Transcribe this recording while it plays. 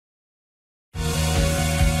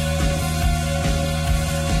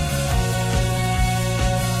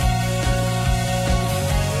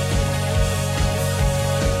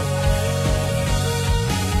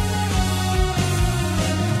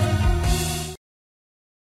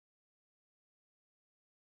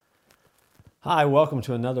Hi, welcome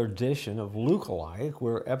to another edition of Luke Alike.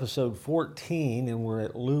 We're episode 14 and we're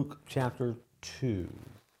at Luke chapter 2.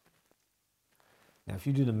 Now, if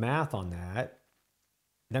you do the math on that,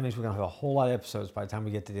 that means we're going to have a whole lot of episodes by the time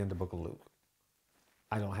we get to the end of the book of Luke.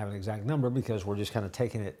 I don't have an exact number because we're just kind of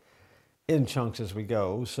taking it in chunks as we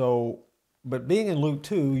go. But being in Luke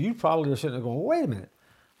 2, you probably are sitting there going, wait a minute,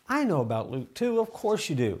 I know about Luke 2. Of course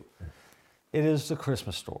you do. It is the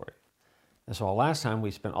Christmas story. And so last time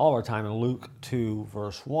we spent all of our time in Luke 2,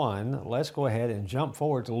 verse 1. Let's go ahead and jump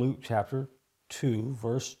forward to Luke chapter 2,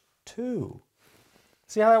 verse 2.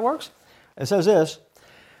 See how that works? It says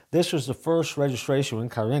this was the first registration when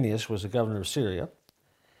Quirinius was the governor of Syria,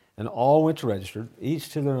 and all went to register, each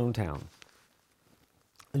to their own town.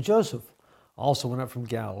 And Joseph also went up from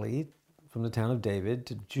Galilee, from the town of David,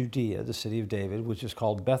 to Judea, the city of David, which is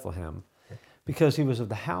called Bethlehem, because he was of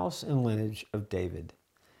the house and lineage of David,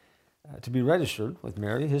 to be registered with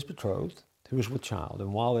Mary, his betrothed, who was with child.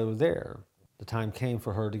 And while they were there, the time came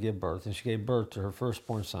for her to give birth, and she gave birth to her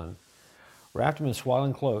firstborn son, wrapped him in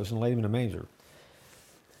swaddling clothes, and laid him in a manger,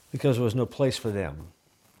 because there was no place for them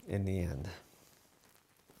in the inn.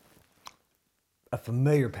 A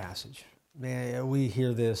familiar passage. Man, we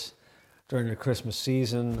hear this during the Christmas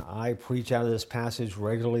season. I preach out of this passage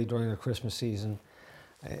regularly during the Christmas season.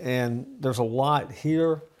 And there's a lot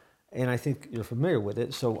here, and I think you're familiar with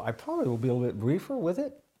it, so I probably will be a little bit briefer with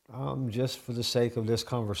it, just for the sake of this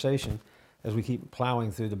conversation as we keep plowing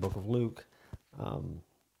through the book of Luke.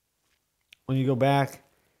 When you go back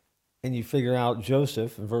and you figure out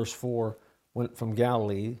Joseph, in verse 4, went from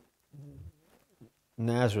Galilee,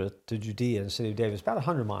 Nazareth, to Judea, the city of David. It's about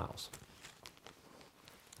 100 miles.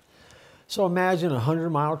 So imagine a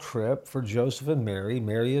 100-mile trip for Joseph and Mary.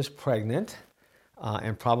 Mary is pregnant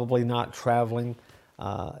and probably not traveling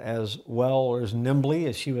as well or as nimbly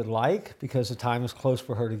as she would like, because the time is close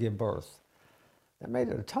for her to give birth. That made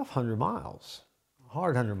it a tough 100 miles, a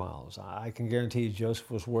hard 100 miles. I can guarantee you Joseph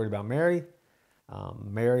was worried about Mary.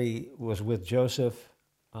 Mary was with Joseph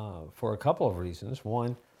for a couple of reasons.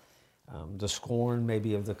 One, the scorn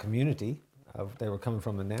maybe of the community. They were coming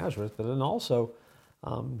from Nazareth, but then also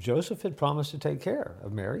Joseph had promised to take care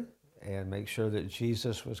of Mary and make sure that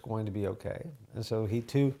Jesus was going to be okay. And so he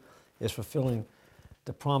too is fulfilling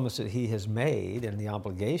the promise that he has made and the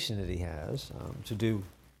obligation that he has to do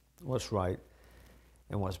what's right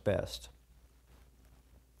and what's best.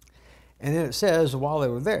 And then it says, while they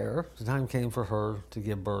were there, the time came for her to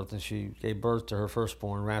give birth, and she gave birth to her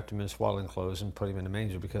firstborn, wrapped him in swaddling clothes, and put him in a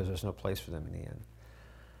manger because there's no place for them in the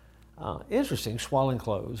inn. Interesting, swaddling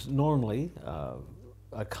clothes, normally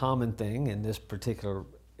a common thing in this particular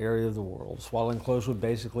area of the world. Swaddling clothes would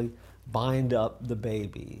basically bind up the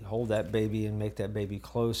baby, hold that baby and make that baby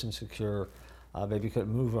close and secure. Baby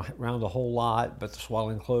couldn't move around a whole lot, but the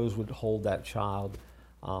swaddling clothes would hold that child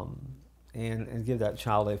and give that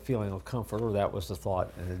child a feeling of comfort, or that was the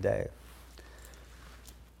thought in the day.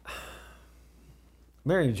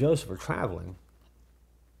 Mary and Joseph are traveling.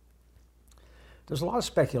 There's a lot of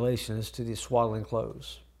speculation as to these swaddling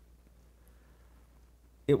clothes.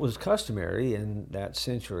 It was customary in that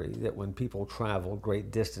century that when people traveled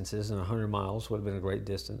great distances, and 100 miles would have been a great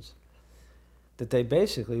distance, that they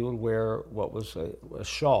basically would wear what was a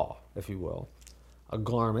shawl, if you will, a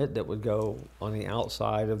garment that would go on the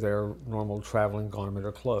outside of their normal traveling garment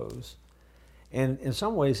or clothes. And in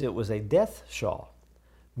some ways it was a death shawl,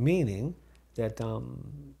 meaning that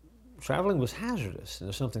traveling was hazardous, and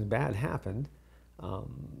if something bad happened,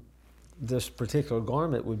 this particular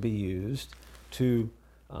garment would be used to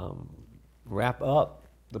wrap up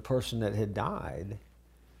the person that had died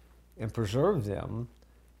and preserve them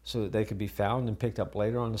so that they could be found and picked up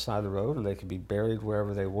later on the side of the road, or they could be buried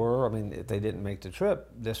wherever they were. I mean, if they didn't make the trip,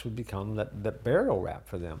 this would become that burial wrap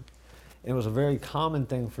for them. And it was a very common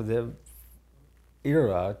thing for the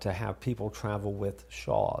era to have people travel with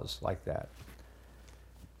shawls like that.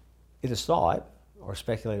 It is thought, or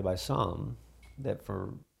speculated by some, that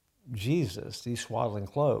for Jesus, these swaddling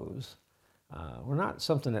clothes were not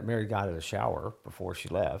something that Mary got at a shower before she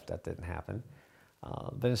left. That didn't happen.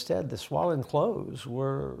 But instead, the swaddling clothes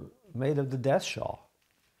were made of the death shawl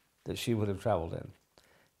that she would have traveled in.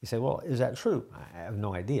 You say, well, is that true? I have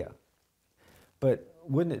no idea. But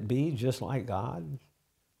wouldn't it be just like God,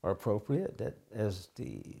 or appropriate, that as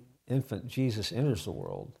the infant Jesus enters the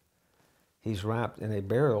world, he's wrapped in a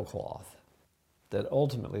burial cloth that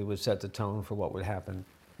ultimately would set the tone for what would happen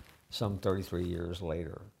some 33 years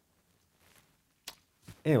later?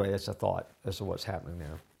 Anyway, that's a thought as to what's happening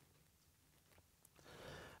there.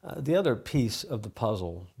 The other piece of the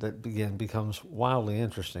puzzle that, again, becomes wildly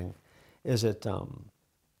interesting is that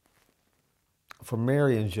for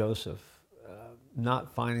Mary and Joseph,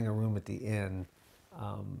 not finding a room at the inn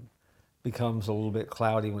becomes a little bit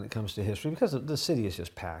cloudy when it comes to history because the city is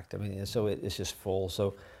just packed. I mean, and so it's just full.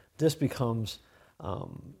 So this becomes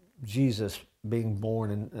Jesus being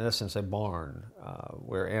born in essence, a barn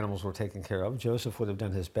where animals were taken care of. Joseph would have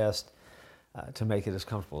done his best to make it as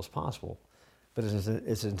comfortable as possible. But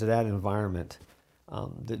it's into that environment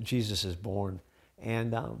that Jesus is born.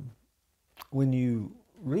 And when you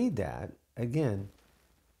read that, again,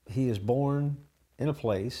 he is born in a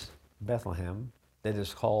place, Bethlehem, that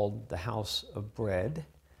is called the house of bread.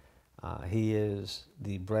 He is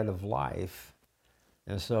the bread of life.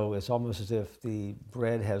 And so it's almost as if the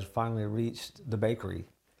bread has finally reached the bakery,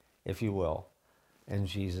 if you will, and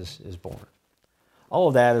Jesus is born. All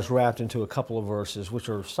of that is wrapped into a couple of verses, which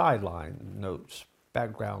are sideline notes,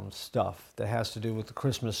 background stuff that has to do with the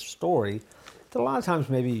Christmas story that a lot of times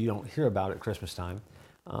maybe you don't hear about at Christmas time.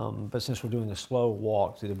 But since we're doing a slow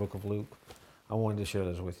walk through the book of Luke, I wanted to share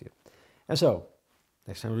those with you. And so,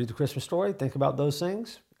 next time we read the Christmas story, think about those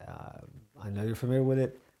things. I know you're familiar with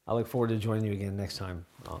it. I look forward to joining you again next time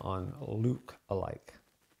on Luke Alike.